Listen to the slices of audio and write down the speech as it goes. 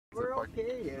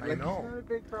okay. I know. It's not a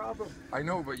big problem. I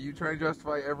know, but you try to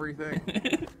justify everything.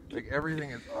 Like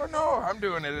everything is, oh no, I'm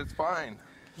doing it, it's fine.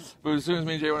 But as soon as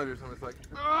me and Jay want to do something, it's like,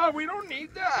 oh, we don't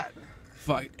need that.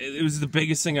 Fuck, it was the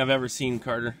biggest thing I've ever seen,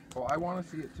 Carter. Well, I want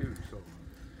to see it too, so.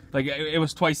 Like, it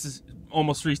was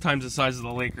almost 3 times the size of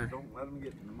the Laker. Don't let them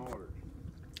get in the motor.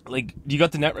 Like, you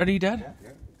got the net ready, Dad?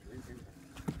 Yeah.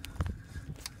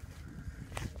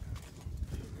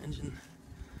 Engine.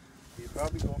 You're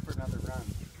probably going for another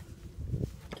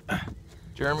run.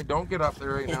 Jeremy, don't get up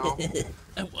there right now.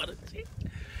 I want to see.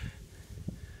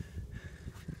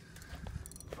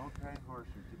 Don't try and horse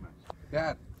him too much.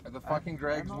 Dad, the fucking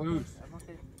drag's I'm loose. I'm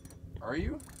okay. Are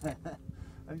you?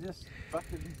 I'm just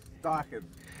fucking stalking.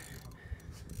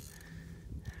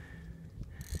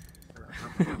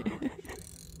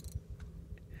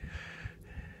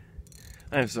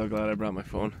 I'm so glad I brought my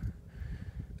phone.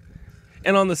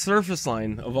 And on the surface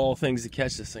line, of all things to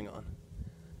catch this thing on.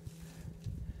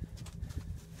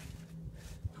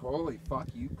 Holy fuck,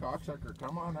 you cocksucker,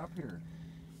 come on up here.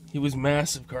 He was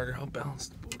massive, Carter. I'll balance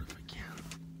the boat if I can.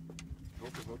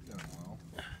 Hope the hook's in it well.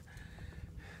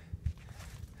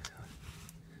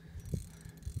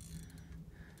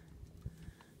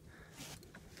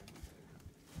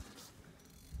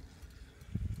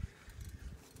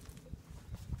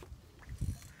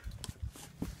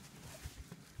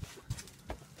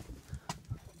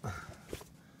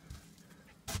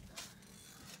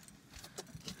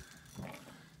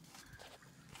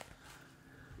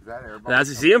 Is that airball? That's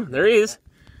you see him? There he is.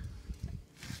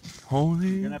 Holy.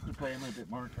 You're gonna have to play him a bit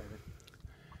more, Carter.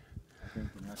 I think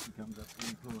unless he comes up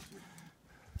any closer.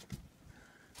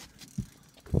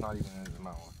 It's not even in his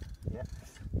mouth. Yeah.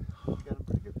 You got a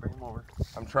pretty good bring him over.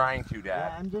 I'm trying to, Yeah,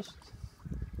 Dad. I'm just.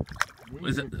 What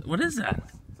is it? What is that?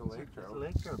 It's a lake It's a trout.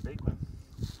 lake trout, big one.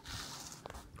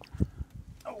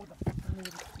 Oh, the fucking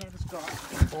net is gone.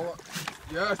 Hold on.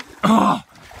 Yes. Oh!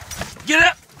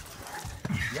 Get it!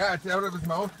 Yeah, it's out of his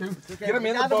mouth too. okay. Get him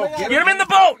in the Get boat. him in. Get him in the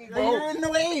boat! You're in the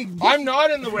way. I'm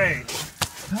not in the way.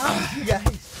 You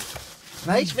guys.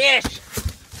 Nice fish.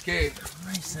 Okay.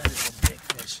 Nice, that is a big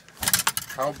fish.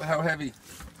 How heavy?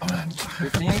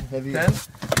 15? Heavy. 10?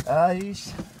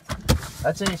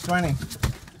 I'd say he's 20.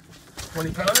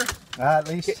 20 pounder? At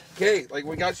least. Okay, like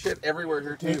we got shit everywhere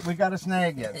here too. We got a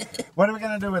snag yet. What are we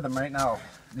gonna do with him right now?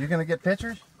 You gonna get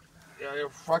pictures? Yeah,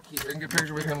 fuck you. I can get a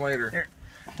picture with him later. Here.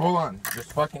 Hold on.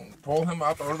 Just fucking pull him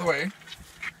up out of the way.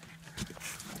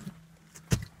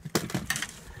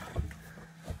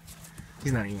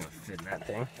 He's not even gonna fit in that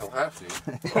thing. He'll have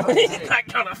to. He's not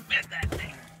gonna fit that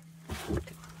thing.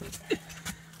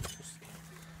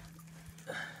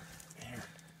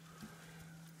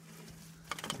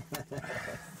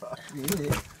 Fuck me.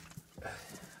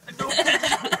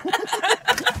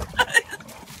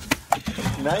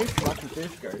 Nice, lots of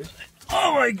fish, guys.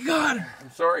 Oh my god!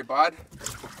 I'm sorry, bud.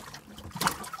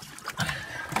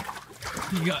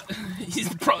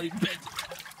 He's probably bent.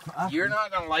 You're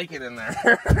not gonna like it in there.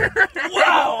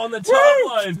 Wow, on the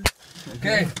top line.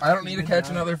 Okay, I don't need to catch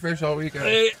another fish all weekend.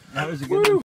 Hey, That was a good one.